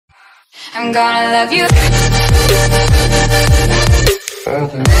I'm gonna love you.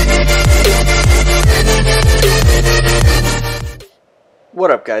 What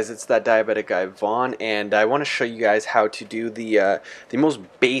up, guys? It's that diabetic guy Vaughn, and I want to show you guys how to do the most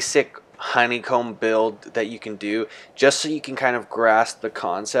basic honeycomb build that you can do, just so you can kind of grasp the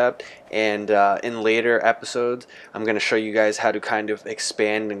concept. And in later episodes, I'm going to show you guys how to kind of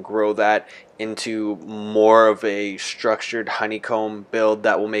expand and grow that into more of a structured honeycomb build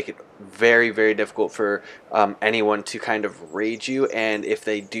that will make it very, very difficult for anyone to kind of raid you, and if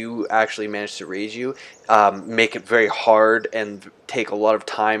they do actually manage to raid you, make it very hard and take a lot of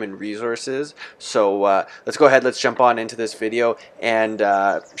time and resources. So let's go ahead, let's jump on into this video and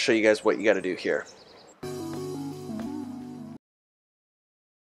show you guys what you got to do here.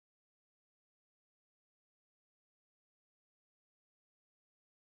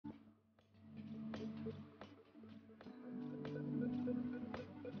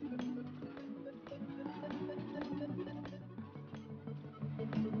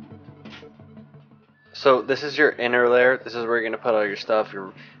 So this is your inner layer. This is where you're going to put all your stuff,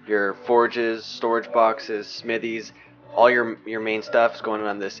 your forges, storage boxes, smithies, all your main stuff is going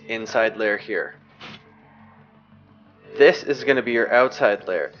on this inside layer here. This is going to be your outside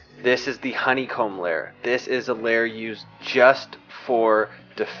layer. This is the honeycomb layer. This is a layer used just for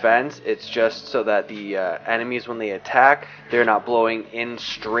defense. It's just so that the enemies, when they attack, they're not blowing in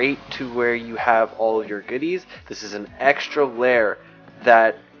straight to where you have all of your goodies. This is an extra layer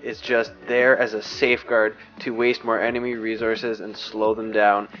that is just there as a safeguard to waste more enemy resources and slow them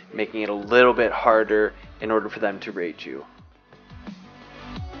down, making it a little bit harder in order for them to raid you.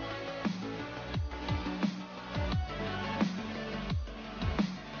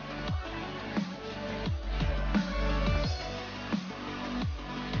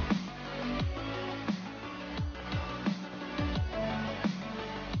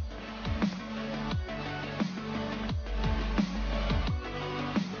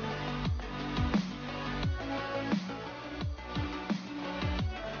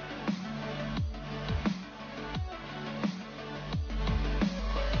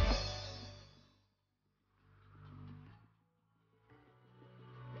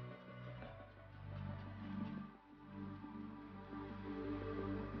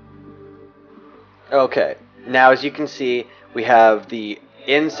 Okay, now as you can see, we have the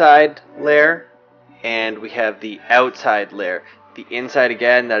inside layer and we have the outside layer. The inside,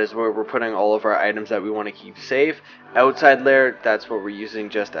 again, that is where we're putting all of our items that we want to keep safe. Outside layer, that's what we're using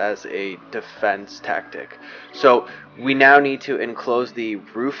just as a defense tactic. So we now need to enclose the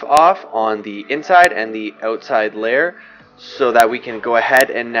roof off on the inside and the outside layer, so that we can go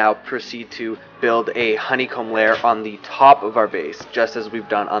ahead and now proceed to build a honeycomb layer on the top of our base, just as we've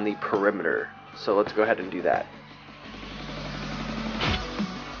done on the perimeter. So let's go ahead and do that.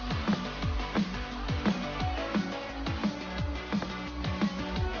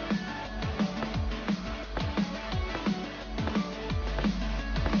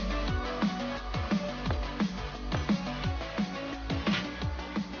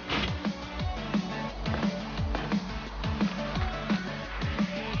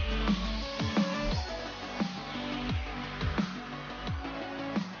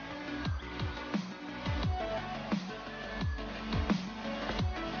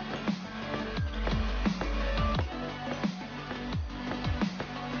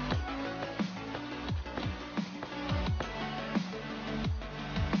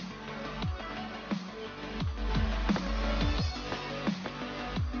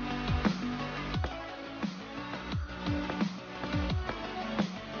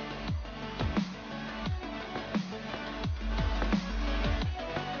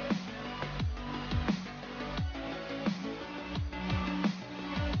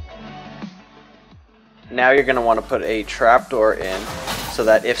 Now you're going to want to put a trapdoor in, so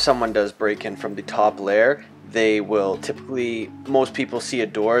that if someone does break in from the top layer, they will typically, most people see a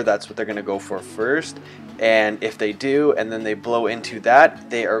door, that's what they're going to go for first. And if they do, and then they blow into that,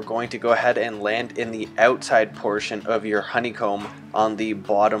 they are going to go ahead and land in the outside portion of your honeycomb on the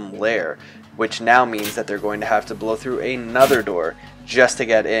bottom layer, which now means that they're going to have to blow through another door just to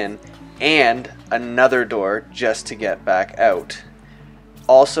get in, and another door just to get back out.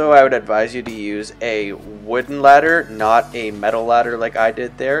 Also, I would advise you to use a wooden ladder, not a metal ladder like I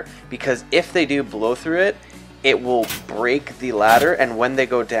did there, because if they do blow through it, it will break the ladder, and when they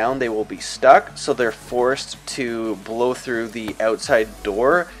go down, they will be stuck, so they're forced to blow through the outside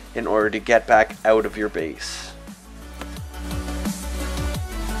door in order to get back out of your base.